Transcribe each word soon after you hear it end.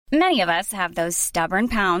Many of us have those stubborn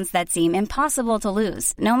pounds that seem impossible to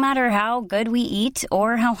lose, no matter how good we eat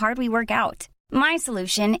or how hard we work out. My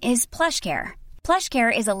solution is PlushCare.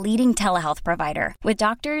 PlushCare is a leading telehealth provider with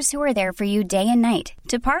doctors who are there for you day and night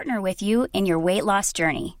to partner with you in your weight loss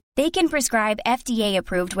journey. They can prescribe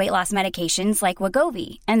FDA-approved weight loss medications like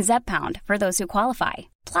Wegovy and Zepbound for those who qualify.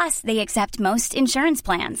 Plus, they accept most insurance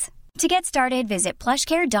plans. To get started, visit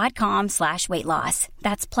plushcare.com/weightloss.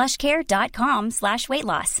 That's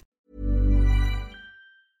plushcare.com/weightloss.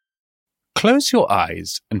 Close your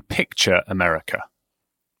eyes and picture America.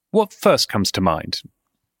 What first comes to mind?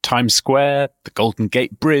 Times Square, the Golden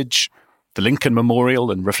Gate Bridge, the Lincoln Memorial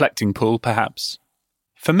and reflecting pool, perhaps?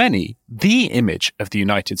 For many, the image of the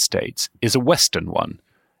United States is a Western one,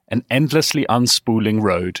 an endlessly unspooling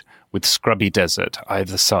road with scrubby desert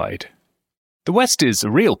either side. The West is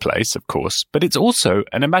a real place, of course, but it's also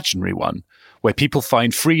an imaginary one, where people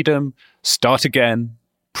find freedom, start again,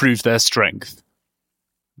 prove their strength.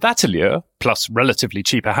 That allure, plus relatively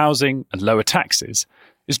cheaper housing and lower taxes,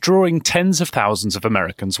 is drawing tens of thousands of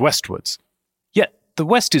Americans westwards. Yet the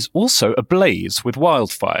West is also ablaze with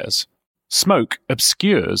wildfires. Smoke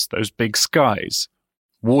obscures those big skies.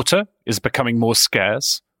 Water is becoming more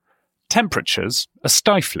scarce. Temperatures are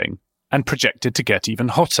stifling and projected to get even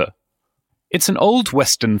hotter. It's an old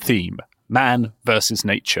Western theme, man versus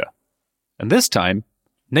nature. And this time,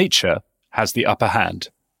 nature has the upper hand.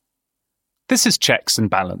 This is Checks and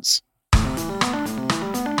Balance.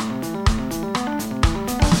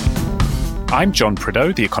 I'm John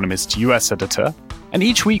Prideaux, The Economist's US editor, and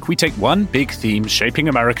each week we take one big theme shaping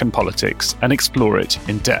American politics and explore it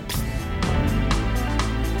in depth.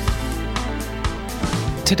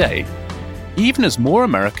 Today, even as more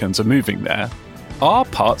Americans are moving there, are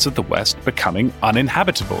parts of the West becoming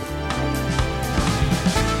uninhabitable?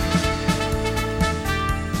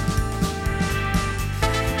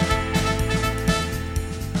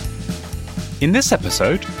 In this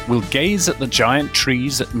episode, we'll gaze at the giant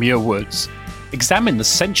trees at Muir Woods, examine the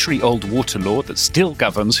century-old water law that still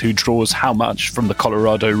governs who draws how much from the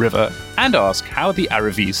Colorado River, and ask how the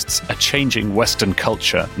Aravistes are changing Western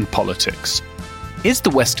culture and politics. Is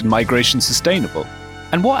the Western migration sustainable?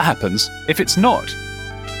 And what happens if it's not?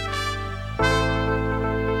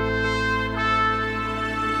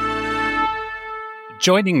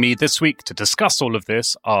 Joining me this week to discuss all of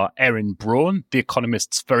this are Erin Braun, The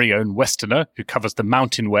Economist's very own Westerner, who covers the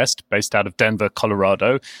Mountain West, based out of Denver,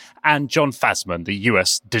 Colorado, and Jon Fasman, the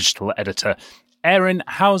US digital editor. Erin,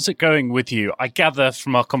 how's it going with you? I gather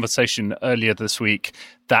from our conversation earlier this week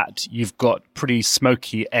that you've got pretty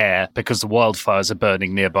smoky air because the wildfires are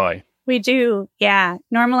burning nearby. We do, yeah.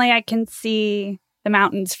 Normally I can see the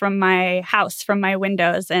mountains from my house, from my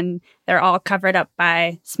windows, and they're all covered up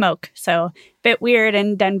by smoke. So a bit weird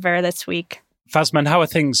in Denver this week. Fasman, how are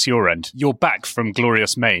things your end? You're back from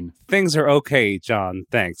glorious Maine. Things are okay, John.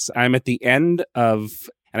 Thanks. I'm at the end of,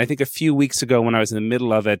 and I think a few weeks ago when I was in the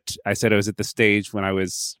middle of it, I said I was at the stage when I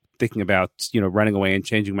was thinking about, running away and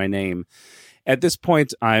changing my name. At this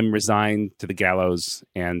point, I'm resigned to the gallows,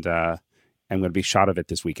 and I'm going to be shot of it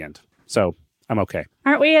this weekend. So I'm okay.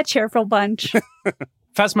 Aren't we a cheerful bunch?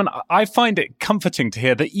 Fasman, I find it comforting to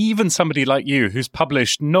hear that even somebody like you, who's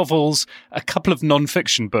published novels, a couple of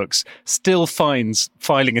non-fiction books, still finds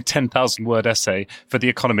filing a 10,000-word essay for The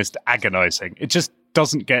Economist agonizing. It just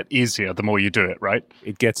doesn't get easier the more you do it, right?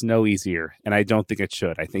 It gets no easier, and I don't think it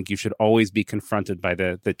should. I think you should always be confronted by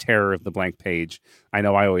the terror of the blank page. I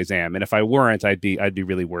know I always am, and if I weren't, I'd be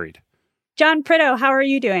really worried. John Prideaux, how are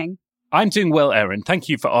you doing? I'm doing well, Erin. Thank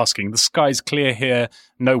you for asking. The sky's clear here,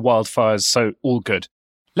 no wildfires, so all good.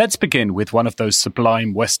 Let's begin with one of those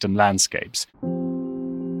sublime Western landscapes.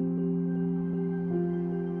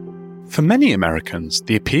 For many Americans,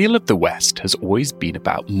 the appeal of the West has always been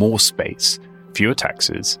about more space, fewer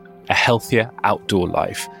taxes, a healthier outdoor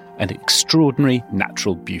life, and extraordinary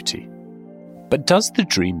natural beauty. But does the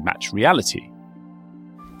dream match reality?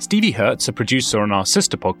 Stevie Hertz, a producer on our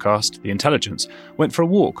sister podcast, The Intelligence, went for a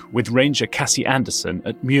walk with Ranger Cassie Anderson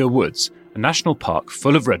at Muir Woods, a national park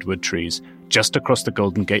full of redwood trees just across the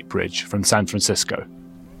Golden Gate Bridge from San Francisco.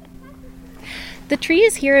 The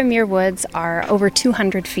trees here in Muir Woods are over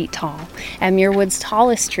 200 feet tall, and Muir Woods'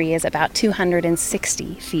 tallest tree is about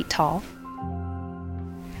 260 feet tall.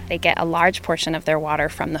 They get a large portion of their water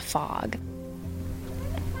from the fog.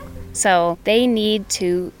 So they need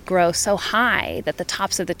to grow so high that the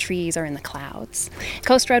tops of the trees are in the clouds.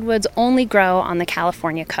 Coast redwoods only grow on the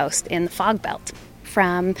California coast in the fog belt.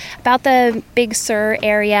 From about the Big Sur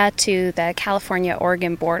area to the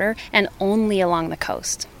California-Oregon border, and only along the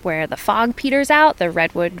coast. Where the fog peters out, the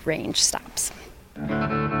redwood range stops.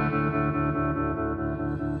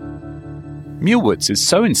 Muir Woods is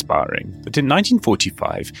so inspiring that in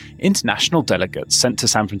 1945, international delegates sent to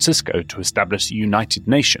San Francisco to establish the United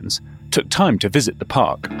Nations took time to visit the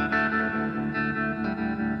park.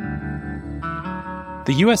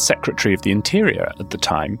 The US Secretary of the Interior at the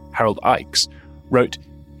time, Harold Ickes, wrote,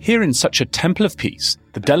 "Here in such a temple of peace,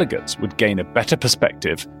 the delegates would gain a better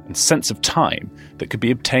perspective and sense of time that could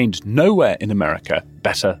be obtained nowhere in America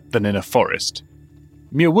better than in a forest."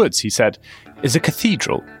 Muir Woods, he said, is a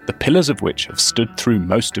cathedral, the pillars of which have stood through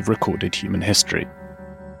most of recorded human history.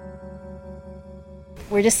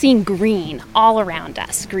 We're just seeing green all around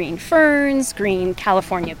us. Green ferns, green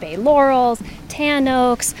California bay laurels, tan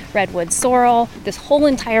oaks, redwood sorrel, this whole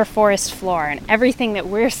entire forest floor, and everything that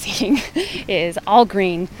we're seeing is all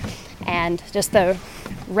green. And just the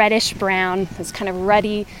reddish brown, those kind of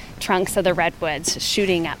ruddy trunks of the redwoods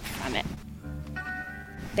shooting up from it.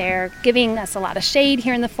 They're giving us a lot of shade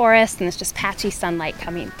here in the forest, and it's just patchy sunlight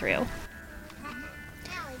coming through.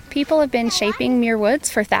 People have been shaping Muir Woods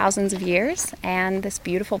for thousands of years, and this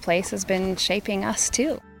beautiful place has been shaping us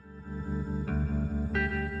too.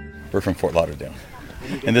 We're from Fort Lauderdale,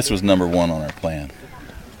 and this was number one on our plan.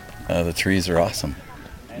 The trees are awesome.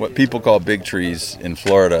 What people call big trees in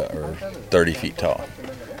Florida are 30 feet tall,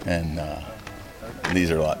 and these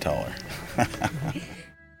are a lot taller.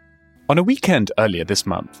 On a weekend earlier this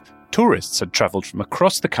month, tourists had travelled from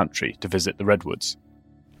across the country to visit the redwoods.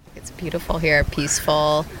 It's beautiful here,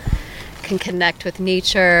 peaceful, can connect with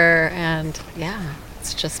nature, and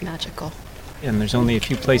it's just magical. And there's only a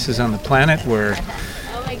few places on the planet where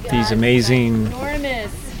these amazing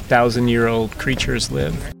 1,000-year-old creatures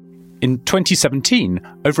live. In 2017,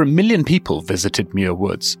 over 1 million people visited Muir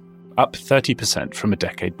Woods, up 30% from a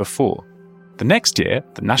decade before. The next year,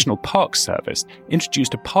 the National Park Service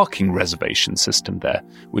introduced a parking reservation system there,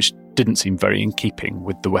 which didn't seem very in keeping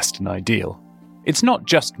with the Western ideal. It's not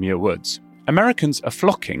just Muir Woods. Americans are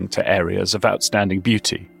flocking to areas of outstanding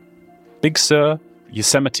beauty. Big Sur,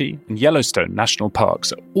 Yosemite, and Yellowstone national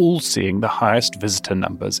parks are all seeing the highest visitor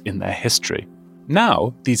numbers in their history.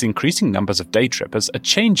 Now, these increasing numbers of day trippers are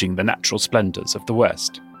changing the natural splendors of the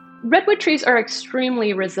West. Redwood trees are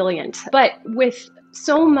extremely resilient, but with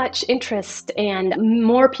so much interest and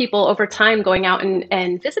more people over time going out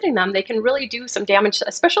and visiting them, they can really do some damage,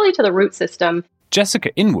 especially to the root system. Jessica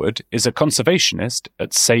Inwood is a conservationist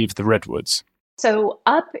at Save the Redwoods. So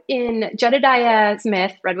up in Jedediah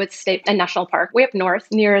Smith Redwood State and National Park, way up north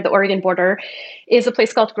near the Oregon border, is a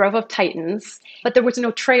place called Grove of Titans, but there was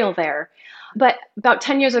no trail there. But about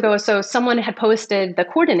 10 years ago or so, someone had posted the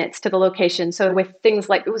coordinates to the location. So with things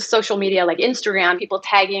like, it was social media like Instagram, people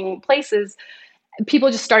tagging places,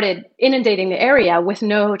 people just started inundating the area with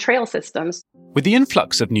no trail systems. With the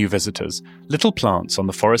influx of new visitors, little plants on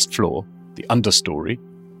the forest floor, the understory,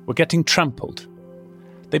 were getting trampled.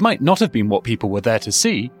 They might not have been what people were there to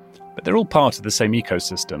see, but they're all part of the same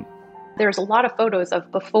ecosystem. There's a lot of photos of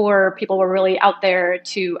before people were really out there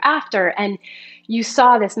to after, and you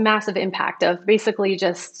saw this massive impact of basically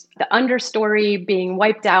just the understory being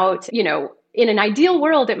wiped out. You know, in an ideal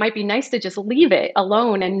world, it might be nice to just leave it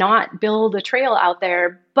alone and not build a trail out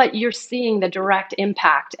there, but you're seeing the direct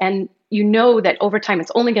impact, and you know that over time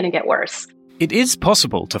it's only going to get worse. It is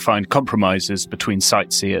possible to find compromises between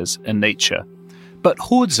sightseers and nature, but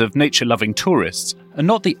hordes of nature-loving tourists are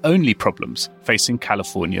not the only problems facing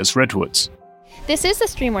California's redwoods. This is the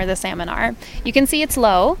stream where the salmon are. You can see it's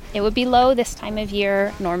low. It would be low this time of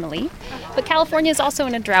year normally, but California is also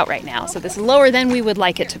in a drought right now, so this is lower than we would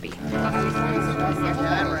like it to be.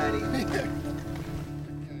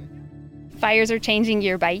 Fires are changing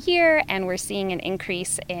year by year, and we're seeing an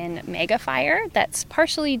increase in mega fire that's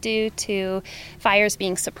partially due to fires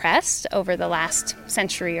being suppressed over the last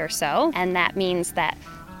century or so, and that means that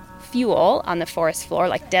fuel on the forest floor,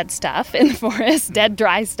 like dead stuff in the forest, dead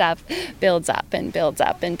dry stuff, builds up and builds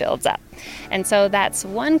up and builds up. And so that's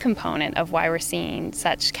one component of why we're seeing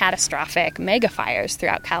such catastrophic mega fires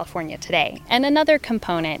throughout California today. And another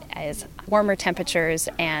component is warmer temperatures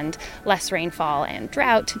and less rainfall and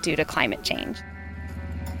drought due to climate change.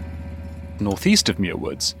 Northeast of Muir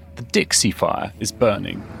Woods, the Dixie Fire is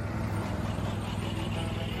burning.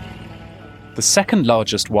 The second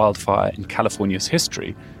largest wildfire in California's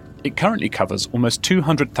history, it currently covers almost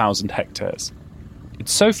 200,000 hectares.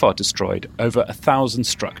 It's so far destroyed over 1,000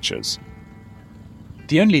 structures.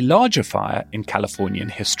 The only larger fire in Californian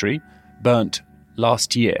history burnt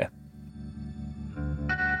last year.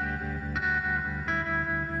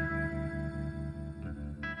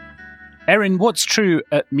 Erin, what's true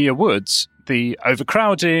at Muir Woods? The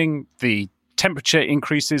overcrowding, the temperature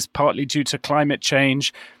increases partly due to climate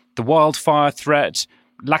change, the wildfire threat.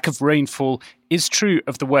 lack of rainfall is true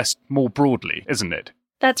of the West more broadly, isn't it?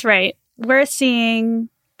 That's right. We're seeing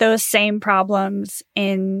those same problems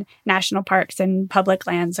in national parks and public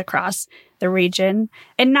lands across the region.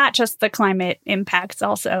 And not just the climate impacts,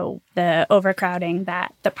 also the overcrowding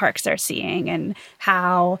that the parks are seeing and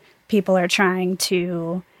how people are trying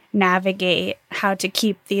to navigate how to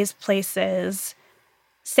keep these places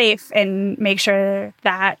safe and make sure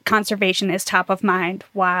that conservation is top of mind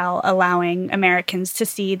while allowing Americans to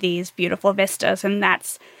see these beautiful vistas. And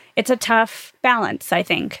it's a tough balance, I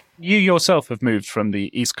think. You yourself have moved from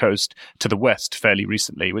the East Coast to the West fairly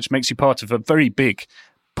recently, which makes you part of a very big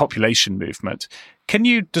population movement. Can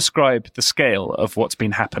you describe the scale of what's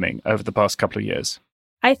been happening over the past couple of years?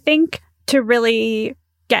 I think to really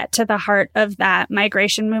get to the heart of that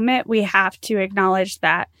migration movement, we have to acknowledge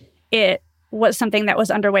that it was something that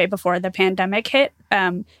was underway before the pandemic hit.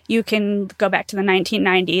 You can go back to the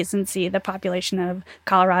 1990s and see the population of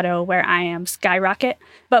Colorado, where I am, skyrocket.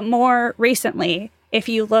 But more recently, if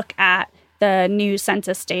you look at the new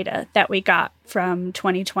census data that we got from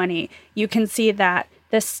 2020, you can see that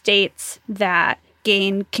the states that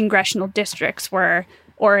gained congressional districts were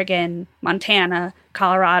Oregon, Montana,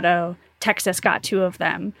 Colorado, Texas got 2 of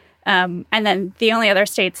them. And then the only other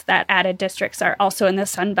states that added districts are also in the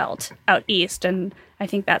Sun Belt out east. And I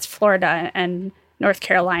think that's Florida and North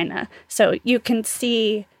Carolina. So you can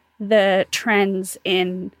see the trends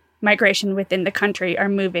in migration within the country are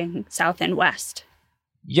moving south and west.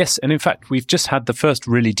 Yes, and in fact, we've just had the first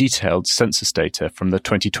really detailed census data from the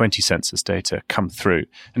 2020 census data come through,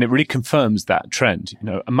 and it really confirms that trend.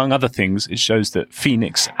 Among other things, it shows that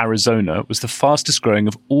Phoenix, Arizona, was the fastest growing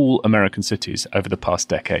of all American cities over the past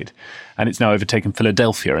decade, and it's now overtaken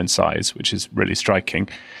Philadelphia in size, which is really striking.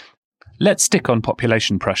 Let's stick on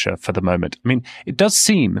population pressure for the moment. It does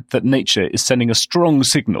seem that nature is sending a strong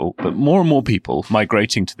signal that more and more people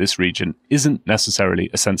migrating to this region isn't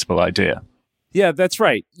necessarily a sensible idea. Yeah, that's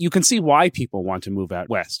right. You can see why people want to move out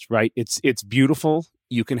west, right? It's beautiful.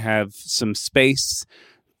 You can have some space.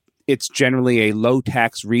 It's generally a low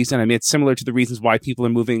tax reason. It's similar to the reasons why people are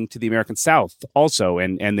moving to the American South also.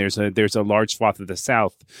 And there's a large swath of the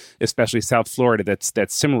South, especially South Florida,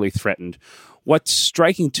 that's similarly threatened. What's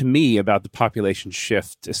striking to me about the population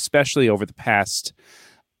shift, especially over the past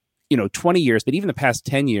 20 years, but even the past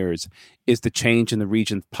 10 years, is the change in the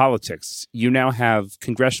region's politics. You now have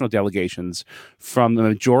congressional delegations from the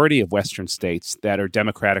majority of Western states that are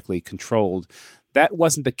democratically controlled. That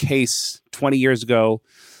wasn't the case 20 years ago.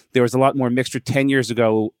 There was a lot more mixture 10 years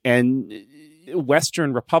ago, and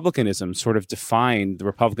Western republicanism sort of defined the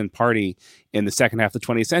Republican Party in the second half of the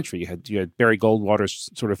 20th century. You had Barry Goldwater's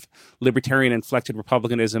sort of libertarian-inflected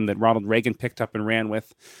republicanism that Ronald Reagan picked up and ran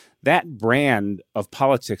with. That brand of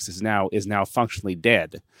politics is now functionally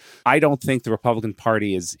dead. I don't think the Republican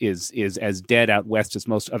Party is as dead out west as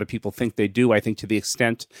most other people think they do. I think to the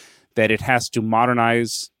extent that it has to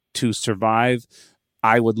modernize to survive,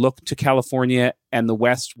 I would look to California and the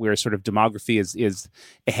West, where sort of demography is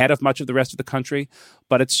ahead of much of the rest of the country.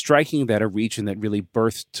 But it's striking that a region that really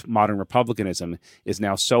birthed modern republicanism is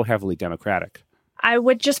now so heavily Democratic. I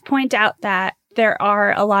would just point out that there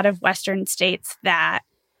are a lot of Western states that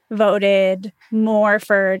voted more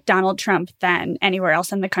for Donald Trump than anywhere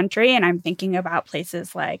else in the country. And I'm thinking about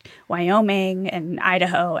places like Wyoming and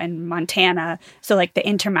Idaho and Montana. So like the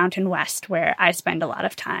Intermountain West, where I spend a lot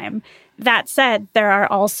of time. That said, there are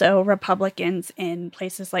also Republicans in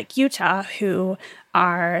places like Utah who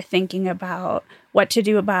are thinking about what to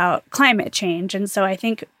do about climate change. And so I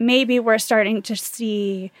think maybe we're starting to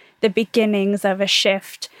see the beginnings of a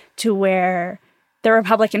shift to where the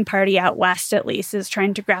Republican Party out west, at least, is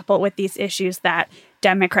trying to grapple with these issues that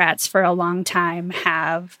Democrats for a long time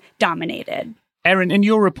have dominated. Erin, in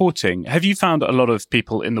your reporting, have you found a lot of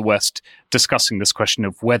people in the West discussing this question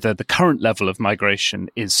of whether the current level of migration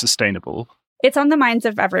is sustainable? It's on the minds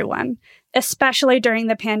of everyone, especially during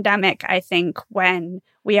the pandemic, I think, when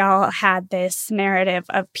we all had this narrative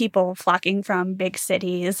of people flocking from big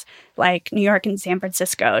cities like New York and San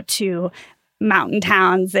Francisco to mountain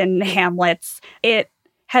towns and hamlets. It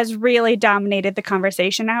has really dominated the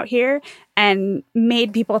conversation out here and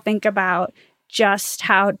made people think about just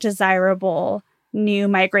how desirable new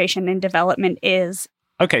migration and development is.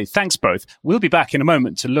 Okay, thanks both. We'll be back in a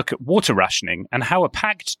moment to look at water rationing and how a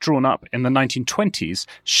pact drawn up in the 1920s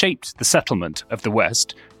shaped the settlement of the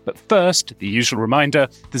West. But first, the usual reminder,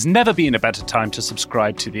 there's never been a better time to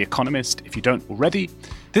subscribe to The Economist if you don't already.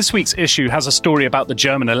 This week's issue has a story about the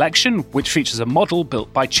German election, which features a model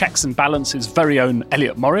built by Checks and Balance's very own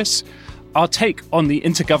Elliot Morris, our take on the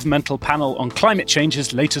Intergovernmental Panel on Climate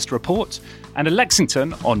Change's latest report, and a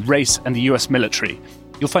Lexington on race and the US military.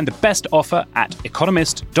 You'll find the best offer at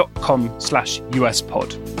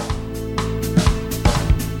economist.com/USpod.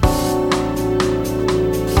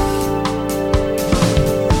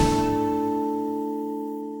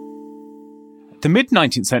 The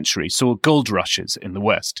mid-19th century saw gold rushes in the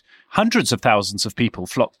West. Hundreds of thousands of people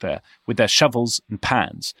flocked there with their shovels and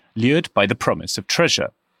pans, lured by the promise of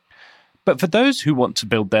treasure. But for those who want to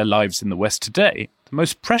build their lives in the West today, the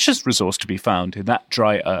most precious resource to be found in that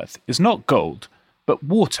dry earth is not gold, but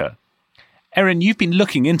water. Erin, you've been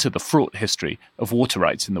looking into the fraught history of water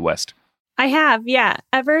rights in the West. I have, yeah.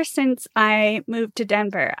 Ever since I moved to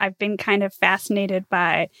Denver, I've been kind of fascinated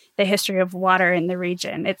by the history of water in the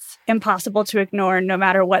region. It's impossible to ignore no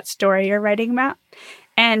matter what story you're writing about.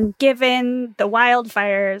 And given the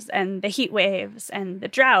wildfires and the heat waves and the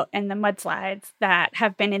drought and the mudslides that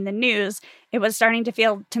have been in the news, it was starting to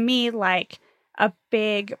feel to me like a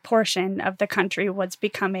big portion of the country was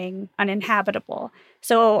becoming uninhabitable.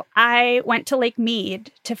 So I went to Lake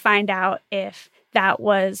Mead to find out if that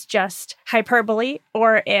was just hyperbole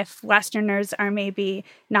or if Westerners are maybe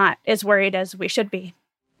not as worried as we should be.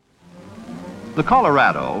 The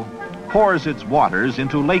Colorado pours its waters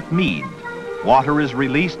into Lake Mead. Water is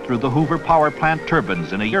released through the Hoover Power Plant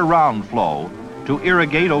turbines in a year-round flow to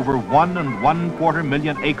irrigate over 1 1/4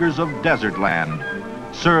 million acres of desert land.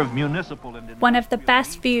 Serve municipal and... One of the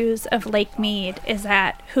best views of Lake Mead is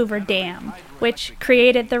at Hoover Dam, which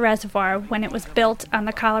created the reservoir when it was built on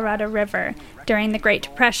the Colorado River during the Great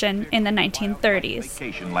Depression in the 1930s.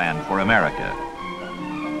 Vacation land for America.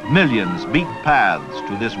 Millions beat paths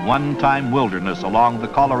to this one-time wilderness along the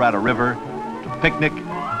Colorado River to picnic,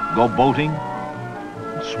 go boating,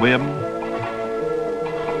 swim,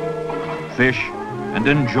 fish, and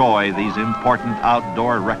enjoy these important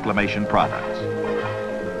outdoor reclamation products.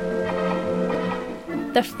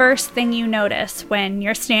 The first thing you notice when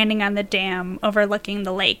you're standing on the dam overlooking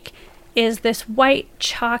the lake is this white,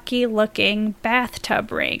 chalky-looking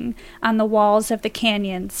bathtub ring on the walls of the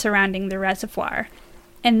canyon surrounding the reservoir.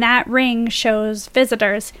 And that ring shows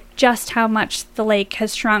visitors just how much the lake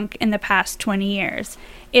has shrunk in the past 20 years.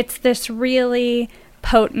 It's this really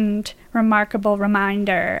potent, remarkable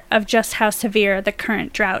reminder of just how severe the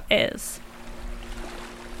current drought is.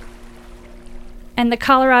 And the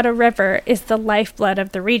Colorado River is the lifeblood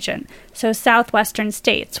of the region, so southwestern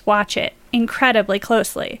states watch it incredibly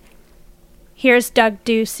closely. Here's Doug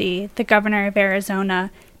Ducey, the governor of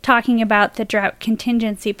Arizona, talking about the drought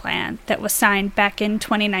contingency plan that was signed back in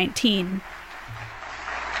 2019.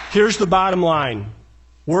 Here's the bottom line.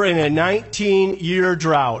 We're in a 19-year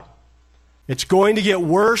drought. It's going to get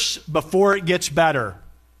worse before it gets better.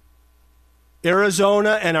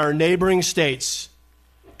 Arizona and our neighboring states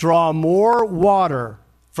draw more water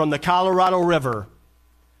from the Colorado River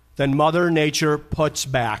than Mother Nature puts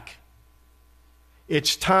back.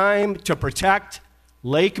 It's time to protect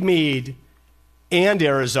Lake Mead and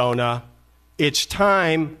Arizona. It's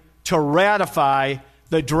time to ratify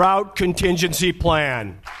the Drought Contingency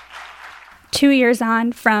Plan. 2 years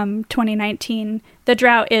on from 2019, the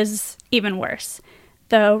drought is even worse.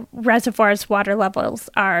 The reservoir's water levels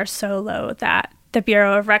are so low that the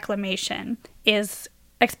Bureau of Reclamation is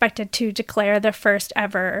expected to declare the first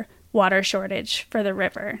ever water shortage for the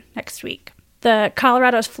river next week. The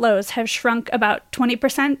Colorado's flows have shrunk about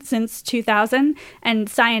 20% since 2000, and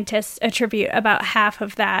scientists attribute about half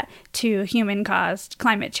of that to human-caused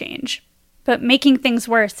climate change. But making things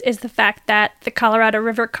worse is the fact that the Colorado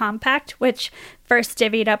River Compact, which first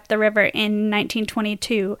divvied up the river in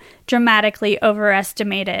 1922, dramatically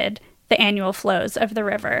overestimated the annual flows of the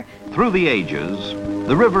river. Through the ages,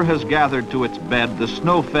 the river has gathered to its bed the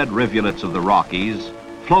snow-fed rivulets of the Rockies,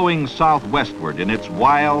 flowing southwestward in its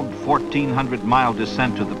wild 1,400-mile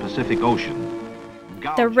descent to the Pacific Ocean.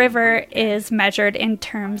 The river is measured in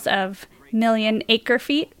terms of million acre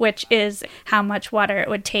feet, which is how much water it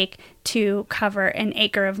would take to cover an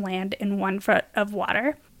acre of land in 1 foot of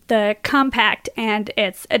water. The compact and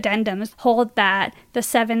its addendums hold that the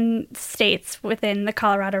 7 states within the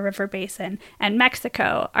Colorado River Basin and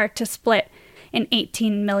Mexico are to split an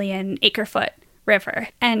 18 million acre foot river.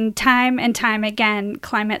 And time again,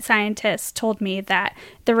 climate scientists told me that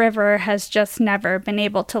the river has just never been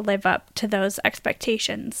able to live up to those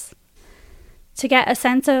expectations. To get a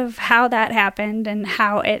sense of how that happened and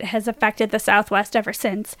how it has affected the Southwest ever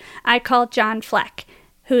since, I called John Fleck,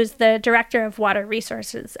 who's the director of water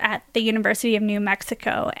resources at the University of New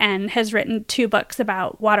Mexico and has written 2 books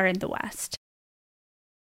about water in the West.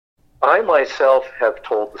 I myself have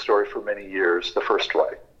told the story for many years the first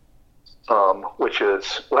way, which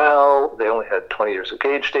is, well, they only had 20 years of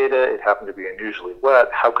gauge data. It happened to be unusually wet.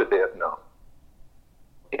 How could they have known?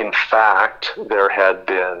 In fact, there had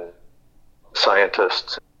been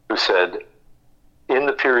scientists who said in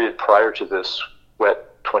the period prior to this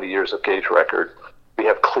wet 20 years of gauge record, we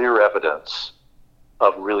have clear evidence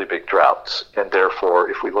of really big droughts. And therefore,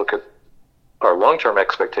 if we look at our long-term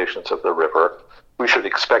expectations of the river, we should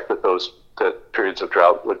expect that periods of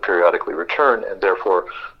drought would periodically return, and therefore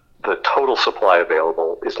the total supply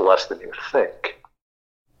available is less than you think.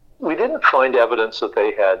 We didn't find evidence that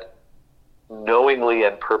they had knowingly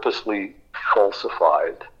and purposely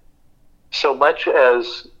falsified, so much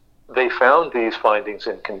as they found these findings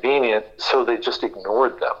inconvenient, so they just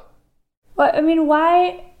ignored them. Well, I mean,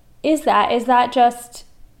 why is that? Is that just,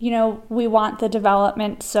 we want the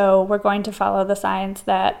development, so we're going to follow the science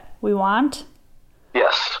that we want?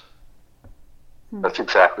 Yes. That's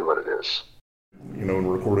exactly what it is. In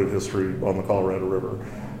recorded history on the Colorado River.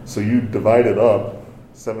 So you divided up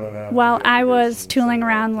 7.5. While I was tooling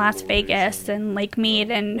around Las Vegas and Lake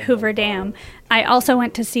Mead and Hoover Dam, I also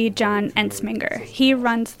went to see John Ensminger. He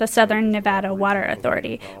runs the Southern Nevada Water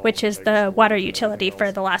Authority, which is the water utility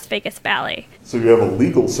for the Las Vegas Valley. So you have a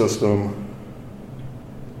legal system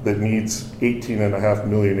that needs 18.5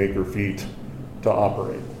 million acre feet to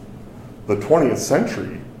operate. The 20th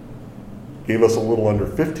century gave us a little under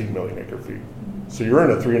 15 million acre feet. So you're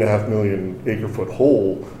in a 3.5 million acre foot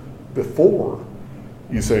hole before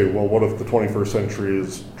you say, well, what if the 21st century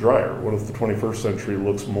is drier? What if the 21st century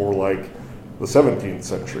looks more like the 17th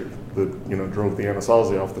century that drove the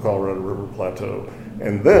Anasazi off the Colorado River Plateau?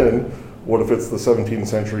 And then what if it's the 17th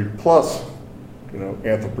century plus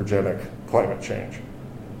anthropogenic climate change?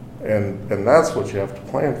 And that's what you have to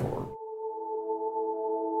plan for.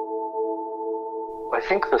 I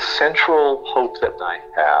think the central hope that I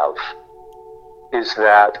have is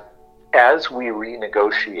that as we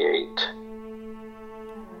renegotiate,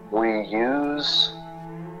 we use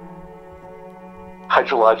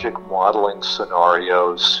hydrologic modeling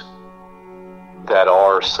scenarios that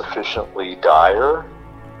are sufficiently dire,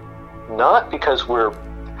 not because we're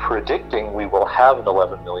predicting we will have an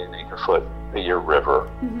 11 million acre foot a year river,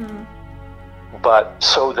 but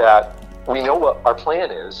so that we know what our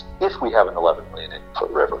plan is if we have an 11 million acre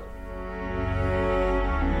foot river.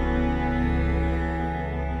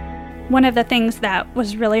 One of the things that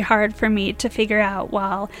was really hard for me to figure out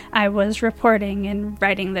while I was reporting and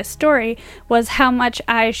writing this story was how much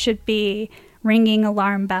I should be ringing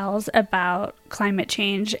alarm bells about climate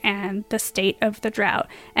change and the state of the drought,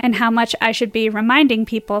 and how much I should be reminding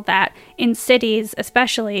people that in cities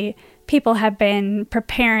especially, people have been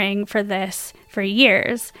preparing for this for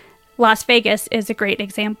years. Las Vegas is a great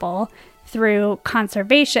example. Through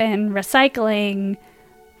conservation, recycling,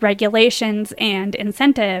 regulations, and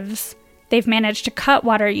incentives, they've managed to cut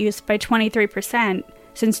water use by 23%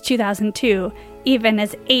 since 2002, even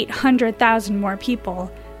as 800,000 more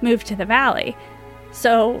people moved to the valley.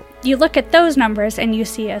 So you look at those numbers and you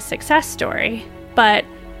see a success story, but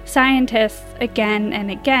scientists again and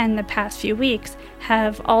again the past few weeks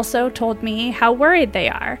have also told me how worried they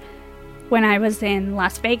are. When I was in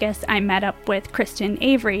Las Vegas, I met up with Kristen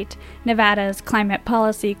Avery, Nevada's climate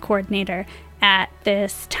policy coordinator, at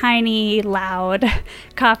this tiny, loud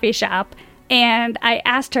coffee shop, and I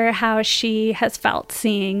asked her how she has felt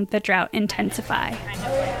seeing the drought intensify.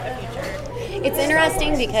 It's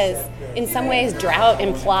interesting because in some ways drought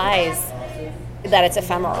implies that it's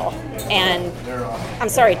ephemeral. And I'm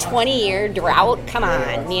sorry, 20-year drought, come on,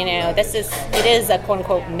 it is a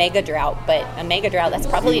quote-unquote mega drought, but a mega drought, that's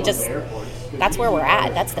probably that's where we're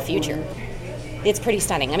at, that's the future. It's pretty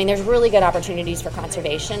stunning. I mean, there's really good opportunities for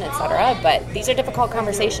conservation, et cetera, but these are difficult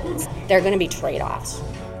conversations. There are going to be trade-offs.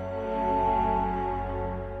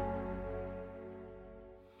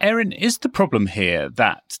 Erin, is the problem here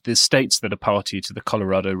that the states that are party to the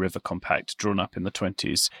Colorado River Compact drawn up in the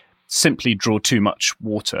 1920s simply draw too much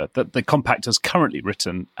water, that the compact as currently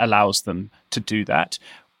written allows them to do that?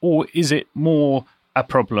 Or is it more a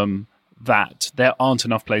problem that there aren't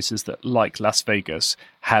enough places that, like Las Vegas,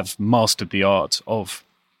 have mastered the art of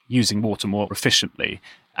using water more efficiently,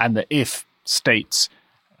 and that if states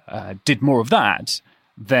did more of that,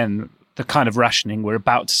 then the kind of rationing we're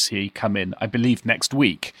about to see come in, I believe, next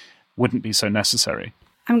week, wouldn't be so necessary?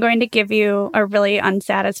 I'm going to give you a really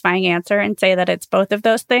unsatisfying answer and say that it's both of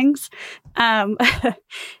those things. Part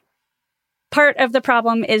of the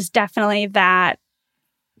problem is definitely that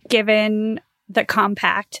given the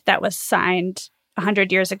compact that was signed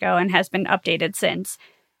 100 years ago and has been updated since,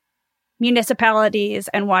 municipalities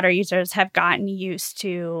and water users have gotten used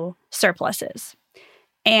to surpluses.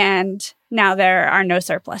 And now there are no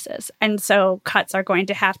surpluses. And so cuts are going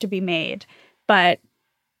to have to be made. But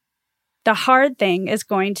the hard thing is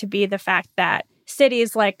going to be the fact that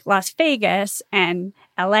cities like Las Vegas and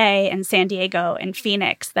LA and San Diego and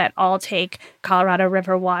Phoenix that all take Colorado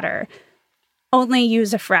River water only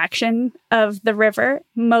use a fraction of the river.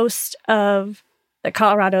 Most of the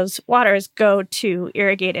Colorado's waters go to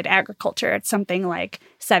irrigated agriculture. It's something like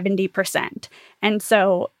 70%. And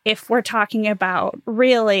so if we're talking about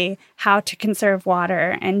really how to conserve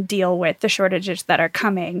water and deal with the shortages that are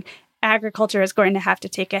coming, agriculture is going to have to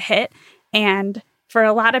take a hit. And for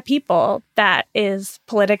a lot of people, that is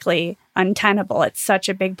politically untenable. It's such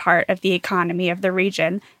a big part of the economy of the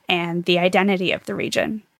region and the identity of the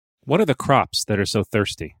region. What are the crops that are so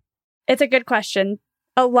thirsty? It's a good question.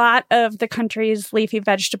 A lot of the country's leafy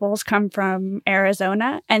vegetables come from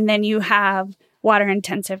Arizona, and then you have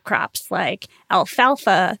water-intensive crops like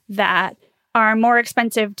alfalfa that are more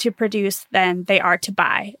expensive to produce than they are to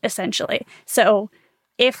buy, essentially. So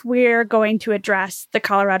if we're going to address the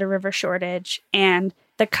Colorado River shortage and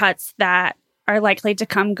the cuts that are likely to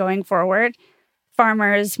come going forward,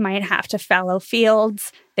 farmers might have to fallow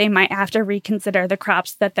fields. They might have to reconsider the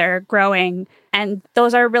crops that they're growing. And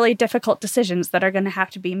those are really difficult decisions that are going to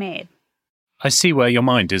have to be made. I see where your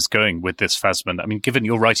mind is going with this, Fasman. I mean, given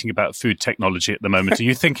you're writing about food technology at the moment, are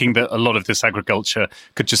you thinking that a lot of this agriculture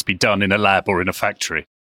could just be done in a lab or in a factory?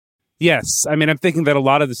 Yes. I mean, I'm thinking that a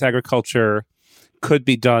lot of this agriculture could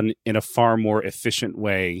be done in a far more efficient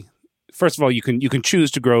way. First of all, you can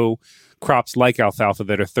choose to grow crops like alfalfa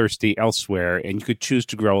that are thirsty elsewhere, and you could choose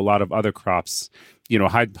to grow a lot of other crops,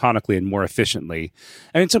 hydroponically and more efficiently.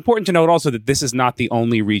 And it's important to note also that this is not the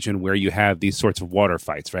only region where you have these sorts of water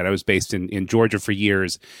fights, right? I was based in Georgia for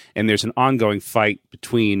years, and there's an ongoing fight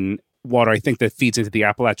between water, I think, that feeds into the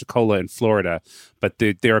Apalachicola in Florida, but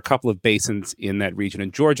there are a couple of basins in that region,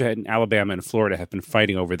 and Georgia and Alabama and Florida have been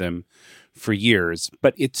fighting over them for years.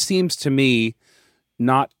 But it seems to me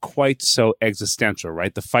not quite so existential,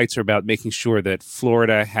 right? The fights are about making sure that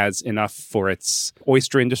Florida has enough for its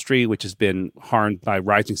oyster industry, which has been harmed by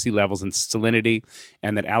rising sea levels and salinity,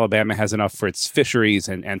 and that Alabama has enough for its fisheries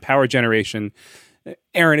and power generation.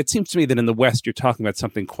 Aaron, it seems to me that in the West, you're talking about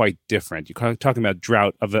something quite different. You're talking about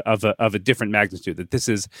drought of a different magnitude, that this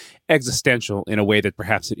is existential in a way that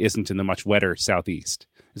perhaps it isn't in the much wetter Southeast.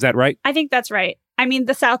 Is that right? I think that's right. I mean,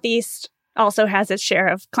 the Southeast also has its share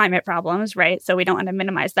of climate problems, right? So we don't want to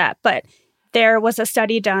minimize that. But there was a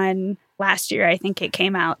study done last year, I think it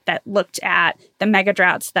came out, that looked at the mega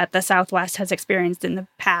droughts that the Southwest has experienced in the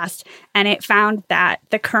past. And it found that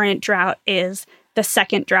the current drought is the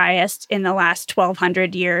second driest in the last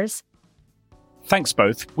 1,200 years. Thanks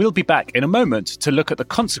both. We'll be back in a moment to look at the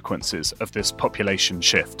consequences of this population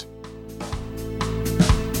shift.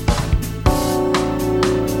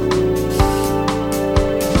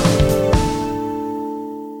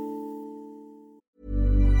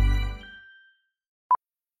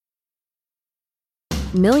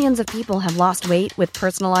 Millions of people have lost weight with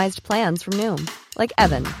personalized plans from Noom. Like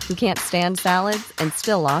Evan, who can't stand salads and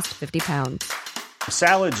still lost 50 pounds.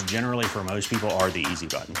 Salads generally for most people are the easy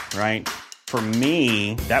button, right? For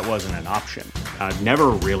me, that wasn't an option. I never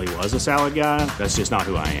really was a salad guy. That's just not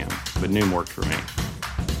who I am. But Noom worked for me.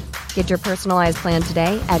 Get your personalized plan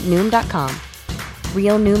today at Noom.com.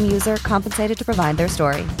 Real Noom user compensated to provide their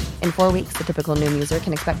story. In 4 weeks, the typical Noom user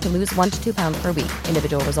can expect to lose 1 to 2 pounds per week.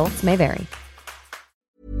 Individual results may vary.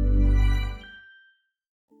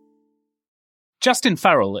 Justin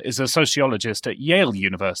Farrell is a sociologist at Yale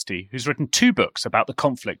University who's written 2 books about the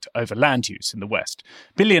conflict over land use in the West.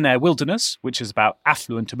 Billionaire Wilderness, which is about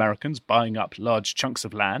affluent Americans buying up large chunks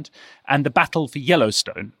of land, and The Battle for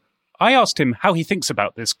Yellowstone. I asked him how he thinks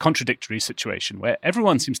about this contradictory situation where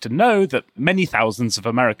everyone seems to know that many thousands of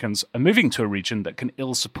Americans are moving to a region that can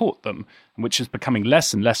ill support them, and which is becoming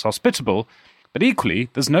less and less hospitable, but equally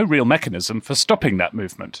there's no real mechanism for stopping that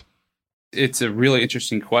movement. It's a really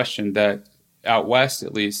interesting question that out west,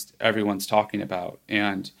 at least, everyone's talking about.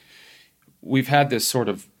 And we've had this sort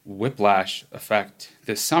of whiplash effect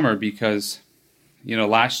this summer because,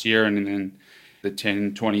 last year and then the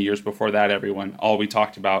 10, 20 years before that, all we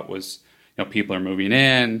talked about was, people are moving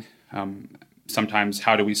in. Sometimes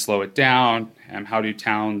how do we slow it down? How do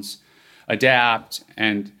towns adapt?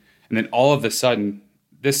 And then all of a sudden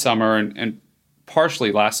this summer and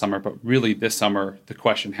partially last summer, but really this summer, the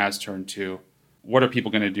question has turned to what are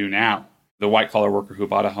people going to do now? The white-collar worker who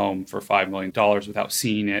bought a home for $5 million without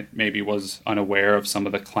seeing it maybe was unaware of some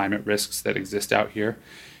of the climate risks that exist out here.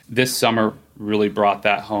 This summer really brought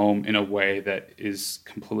that home in a way that is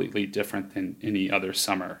completely different than any other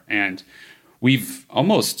summer. And we've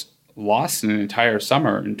almost lost an entire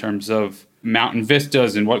summer in terms of mountain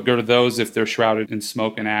vistas and what good are those if they're shrouded in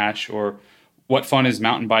smoke and ash, or what fun is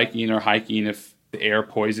mountain biking or hiking if the air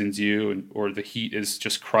poisons you or the heat is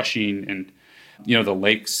just crushing, and the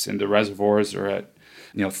lakes and the reservoirs are at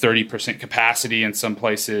 30% capacity in some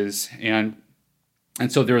places, and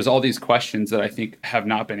so there's all these questions that I think have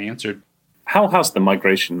not been answered. How has the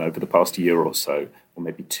migration over the past year or so, or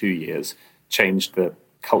maybe 2 years, changed the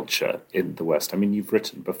culture in the West? I mean, you've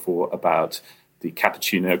written before about the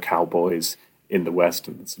cappuccino cowboys in the West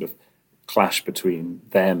and the sort of clash between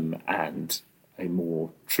them and a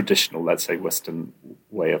more traditional, let's say, Western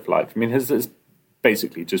way of life. I mean, has this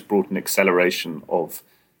basically just brought an acceleration of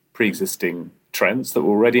pre-existing trends that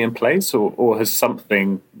were already in place, or has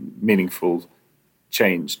something meaningful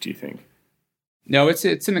changed, do you think? No, it's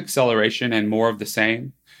an acceleration and more of the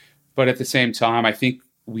same. But at the same time, I think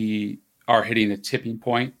we are hitting a tipping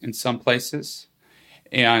point in some places.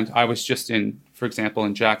 And I was just for example,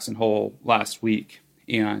 in Jackson Hole last week,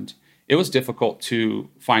 and it was difficult to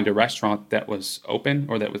find a restaurant that was open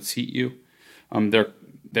or that would seat you.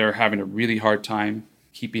 They're having a really hard time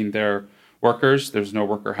keeping their workers. There's no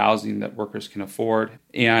worker housing that workers can afford.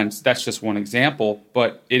 And that's just one example,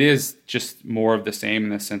 but it is just more of the same in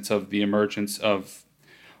the sense of the emergence of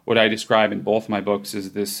what I describe in both my books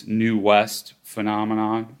as this New West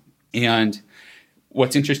phenomenon. And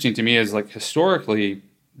what's interesting to me is, like, historically,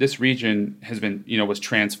 this region has been, was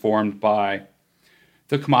transformed by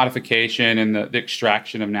the commodification and the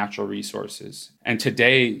extraction of natural resources. And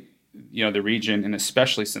today, the region, and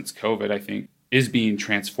especially since COVID, I think, is being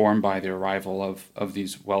transformed by the arrival of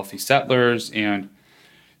these wealthy settlers and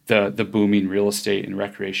the booming real estate and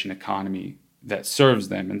recreation economy that serves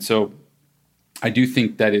them. And so I do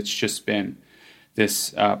think that it's just been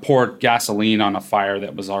this poured gasoline on a fire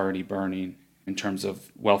that was already burning in terms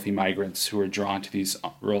of wealthy migrants who are drawn to these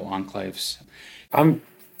rural enclaves. I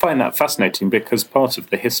find that fascinating because part of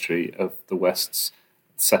the history of the West's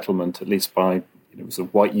settlement, at least by sort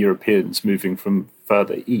of white Europeans moving from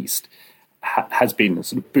further east, has been a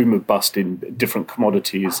sort of boom or bust in different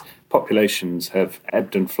commodities. Populations have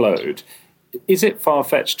ebbed and flowed. Is it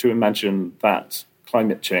far-fetched to imagine that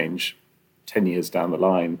climate change 10 years down the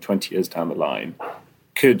line, 20 years down the line,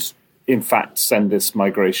 could in fact send this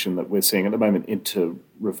migration that we're seeing at the moment into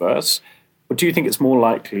reverse? Or do you think it's more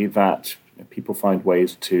likely that people find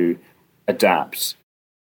ways to adapt?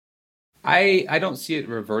 I don't see it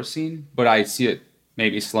reversing, but I see it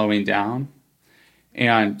maybe slowing down.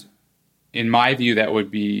 And in my view, that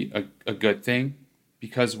would be a good thing,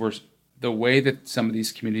 because the way that some of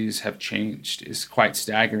these communities have changed is quite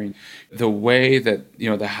staggering. The way that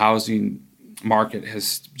the housing market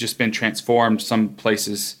has just been transformed. Some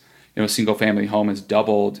places, a single family home has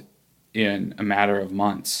doubled in a matter of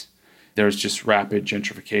months. There's just rapid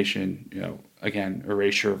gentrification, again,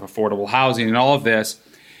 erasure of affordable housing and all of this.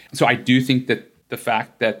 So I do think that the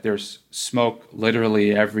fact that there's smoke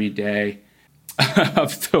literally every day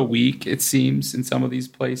of the week, it seems, in some of these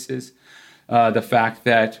places, the fact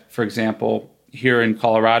that, for example, here in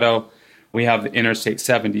Colorado, we have the Interstate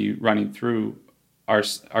 70 running through our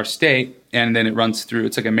state, and then it runs through,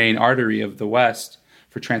 it's like a main artery of the West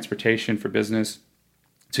for transportation, for business,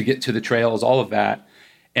 to get to the trails, all of that.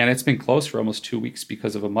 And it's been closed for almost 2 weeks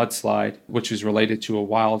because of a mudslide, which is related to a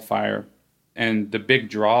wildfire. And the big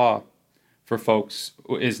draw for folks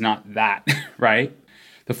is not that, right?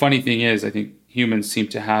 The funny thing is, I think humans seem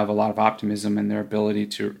to have a lot of optimism in their ability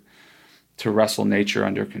to wrestle nature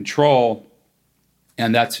under control.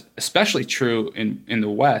 And that's especially true in the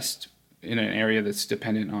West, in an area that's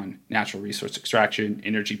dependent on natural resource extraction,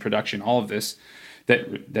 energy production, all of this,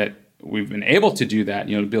 that we've been able to do that,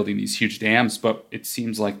 building these huge dams, but it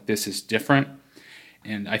seems like this is different.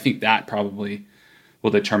 And I think that probably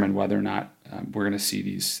will determine whether or not we're going to see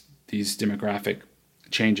these demographic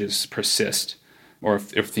changes persist, or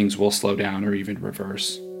if things will slow down or even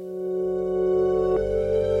reverse.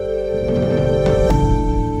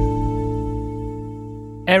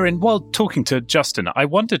 Erin, while talking to Justin, I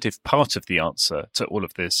wondered if part of the answer to all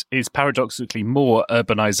of this is paradoxically more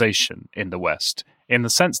urbanization in the West, in the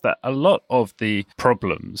sense that a lot of the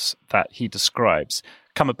problems that he describes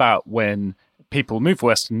come about when people move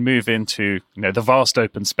west and move into the vast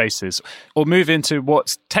open spaces, or move into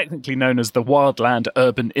what's technically known as the wildland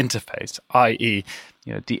urban interface, i.e.,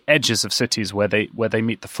 the edges of cities where they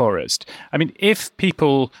meet the forest. I mean, if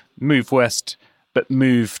people move west but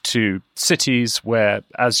move to cities where,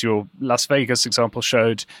 as your Las Vegas example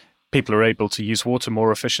showed, people are able to use water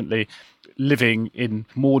more efficiently, living in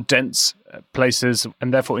more dense places,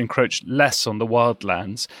 and therefore encroach less on the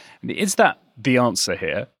wildlands. I mean, is that the answer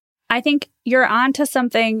here? I think you're onto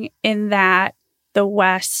something in that the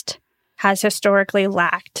West has historically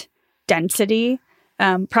lacked density.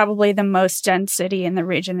 Probably the most dense city in the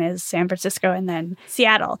region is San Francisco and then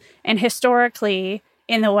Seattle. And historically,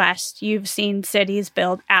 in the West, you've seen cities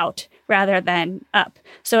build out rather than up.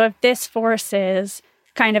 So if this forces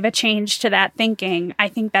kind of a change to that thinking, I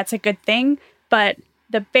think that's a good thing. But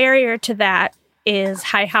the barrier to that is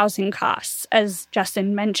high housing costs, as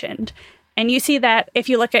Justin mentioned. And you see that if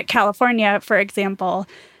you look at California, for example,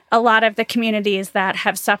 a lot of the communities that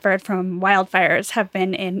have suffered from wildfires have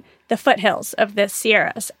been in the foothills of the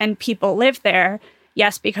Sierras. And people live there,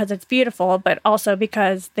 yes, because it's beautiful, but also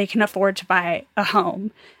because they can afford to buy a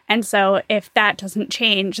home. And so if that doesn't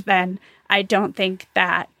change, then I don't think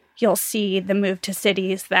that you'll see the move to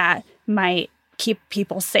cities that might keep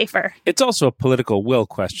people safer. It's also a political will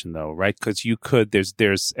question, though, right? Because you could,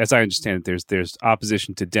 there's, as I understand it, there's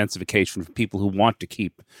opposition to densification from people who want to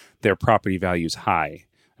keep their property values high.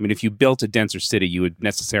 I mean, if you built a denser city, you would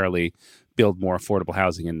necessarily build more affordable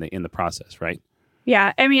housing in the process, right?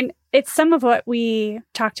 Yeah, I mean, it's some of what we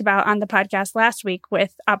talked about on the podcast last week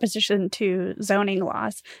with opposition to zoning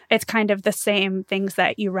laws. It's kind of the same things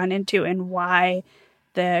that you run into and why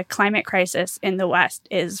the climate crisis in the West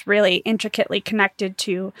is really intricately connected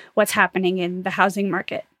to what's happening in the housing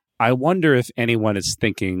market. I wonder if anyone is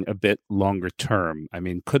thinking a bit longer term. I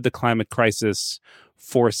mean, could the climate crisis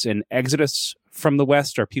force an exodus from the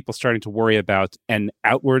West? Are people starting to worry about an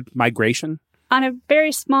outward migration? On a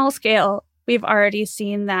very small scale, we've already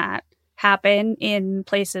seen that happen in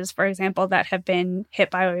places, for example, that have been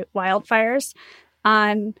hit by wildfires.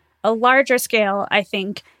 On a larger scale, I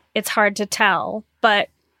think it's hard to tell. But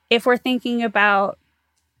if we're thinking about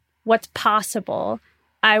what's possible,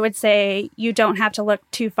 I would say you don't have to look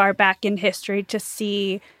too far back in history to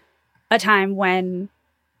see a time when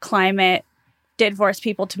climate did force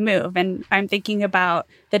people to move. And I'm thinking about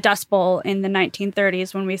the Dust Bowl in the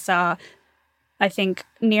 1930s when we saw, I think,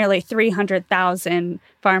 nearly 300,000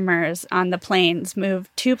 farmers on the plains move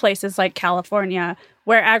to places like California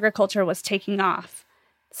where agriculture was taking off.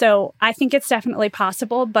 So I think it's definitely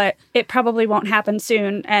possible, but it probably won't happen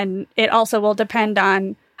soon. And it also will depend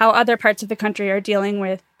on how other parts of the country are dealing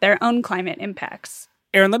with their own climate impacts.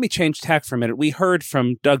 Aaron, let me change tack for a minute. We heard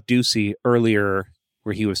from Doug Ducey earlier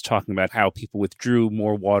where he was talking about how people withdrew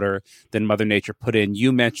more water than Mother Nature put in.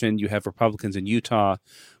 You mentioned you have Republicans in Utah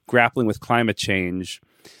grappling with climate change.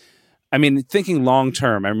 I mean, thinking long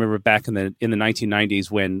term, I remember back in the 1990s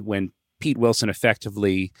when Pete Wilson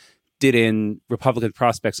effectively did in Republican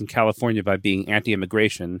prospects in California by being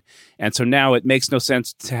anti-immigration. And so now it makes no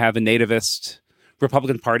sense to have a nativist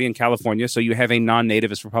Republican Party in California, so you have a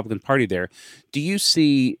non-nativist Republican Party there. Do you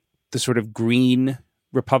see the sort of green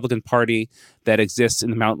Republican Party that exists in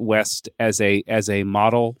the Mountain West as a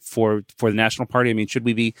model for the National Party? I mean, should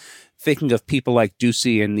we be thinking of people like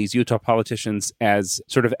Ducey and these Utah politicians as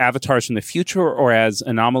sort of avatars from the future or as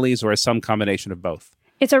anomalies or as some combination of both?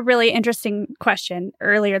 It's a really interesting question.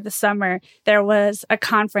 Earlier this summer, there was a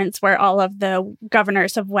conference where all of the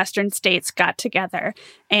governors of Western states got together,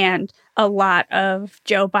 and a lot of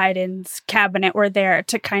Joe Biden's cabinet were there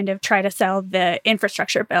to kind of try to sell the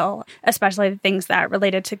infrastructure bill, especially the things that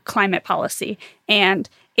related to climate policy. And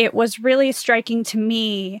it was really striking to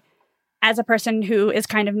me as a person who is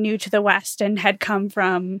kind of new to the West and had come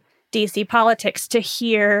from DC politics to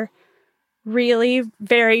hear really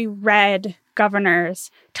very red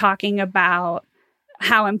governors talking about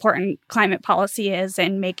how important climate policy is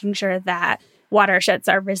and making sure that watersheds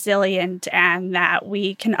are resilient and that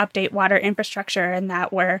we can update water infrastructure and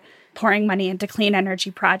that we're pouring money into clean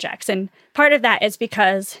energy projects. And part of that is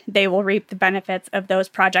because they will reap the benefits of those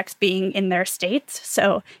projects being in their states.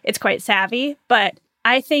 So it's quite savvy. But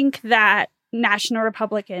I think that national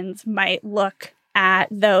Republicans might look at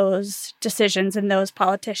those decisions and those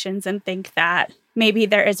politicians and think that maybe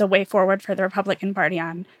there is a way forward for the Republican Party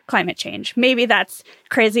on climate change. Maybe that's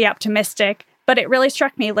crazy optimistic, but it really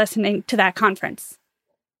struck me listening to that conference.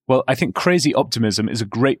 Well, I think crazy optimism is a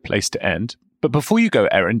great place to end. But before you go,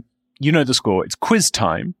 Erin, you know the score. It's quiz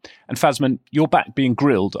time. And Fazman, you're back being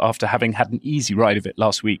grilled after having had an easy ride of it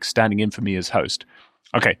last week, standing in for me as host.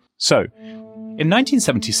 Okay, so in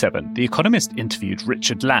 1977, The Economist interviewed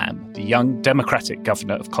Richard Lamb, the young Democratic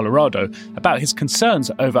governor of Colorado, about his concerns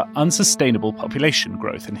over unsustainable population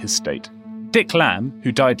growth in his state. Dick Lamb,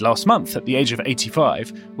 who died last month at the age of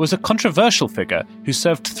 85, was a controversial figure who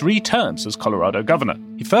served 3 terms as Colorado governor.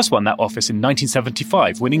 He first won that office in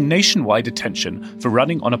 1975, winning nationwide attention for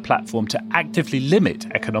running on a platform to actively limit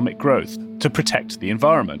economic growth to protect the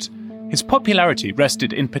environment. His popularity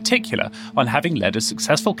rested in particular on having led a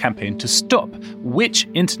successful campaign to stop which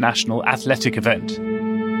international athletic event?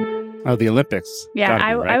 Oh, the Olympics. Yeah, Gotta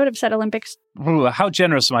be, right? I would have said Olympics. Ooh, how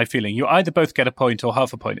generous am I feeling? You either both get a point or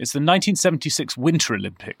half a point. It's the 1976 Winter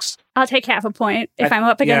Olympics. I'll take half a point if I'm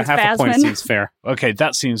up against half Basman. a point seems fair. Okay,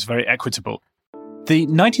 that seems very equitable. The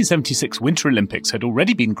 1976 Winter Olympics had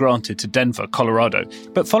already been granted to Denver, Colorado,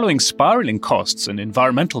 but following spiraling costs and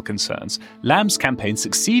environmental concerns, Lamb's campaign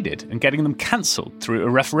succeeded in getting them cancelled through a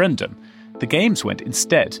referendum. The Games went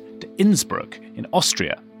instead to Innsbruck in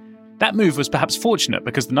Austria. That move was perhaps fortunate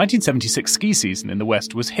because the 1976 ski season in the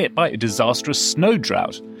West was hit by a disastrous snow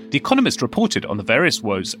drought. The Economist reported on the various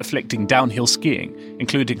woes afflicting downhill skiing,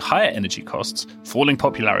 including higher energy costs, falling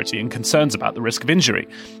popularity, and concerns about the risk of injury.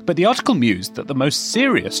 But the article mused that the most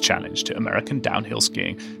serious challenge to American downhill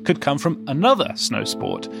skiing could come from another snow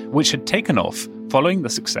sport, which had taken off following the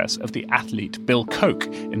success of the athlete Bill Koch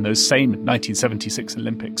in those same 1976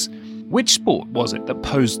 Olympics. Which sport was it that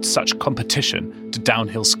posed such competition to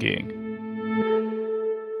downhill skiing?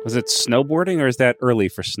 Was it snowboarding, or is that early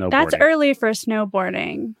for snowboarding? That's early for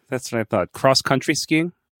snowboarding. That's what I thought. Cross-country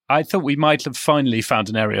skiing? I thought we might have finally found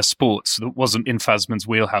an area of sports that wasn't in Fasman's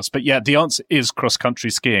wheelhouse. But yeah, the answer is cross-country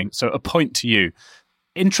skiing. So a point to you.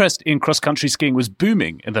 Interest in cross-country skiing was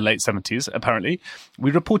booming in the late 70s, apparently.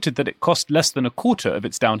 We reported that it cost less than a quarter of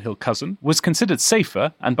its downhill cousin, was considered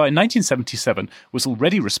safer, and by 1977 was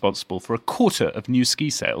already responsible for a quarter of new ski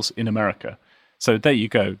sales in America. So there you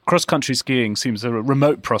go. Cross-country skiing seems a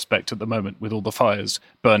remote prospect at the moment with all the fires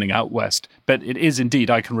burning out west. But it is indeed,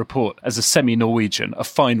 I can report, as a semi-Norwegian, a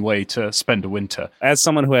fine way to spend a winter. As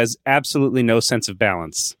someone who has absolutely no sense of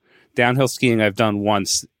balance, downhill skiing I've done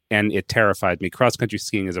once, and it terrified me. Cross-country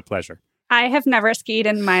skiing is a pleasure. I have never skied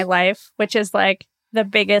in my life, which is like the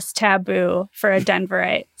biggest taboo for a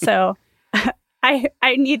Denverite. So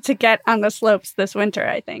I need to get on the slopes this winter,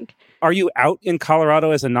 I think. Are you out in Colorado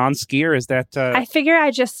as a non-skier? Is that... I figure I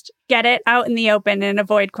just get it out in the open and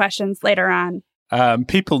avoid questions later on.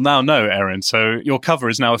 People now know, Erin, so your cover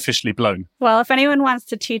is now officially blown. Well, if anyone wants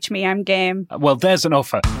to teach me, I'm game. Well, there's an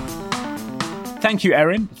offer. Thank you,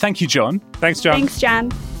 Erin. Thank you, John. Thanks, John. Thanks, John.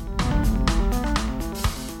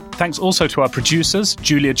 Thanks also to our producers,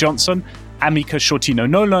 Julia Johnson, Amika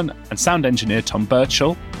Shortino-Nolan, and sound engineer Tom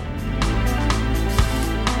Birchall.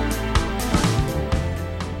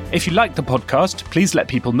 If you like the podcast, please let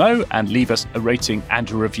people know and leave us a rating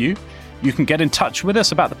and a review. You can get in touch with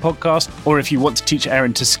us about the podcast, or if you want to teach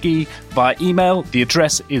Erin to ski, via email. The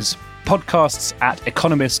address is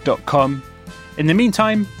podcasts@economist.com. In the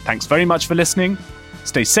meantime, thanks very much for listening.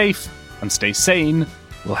 Stay safe and stay sane.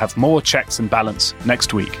 We'll have more checks and balance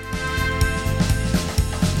next week.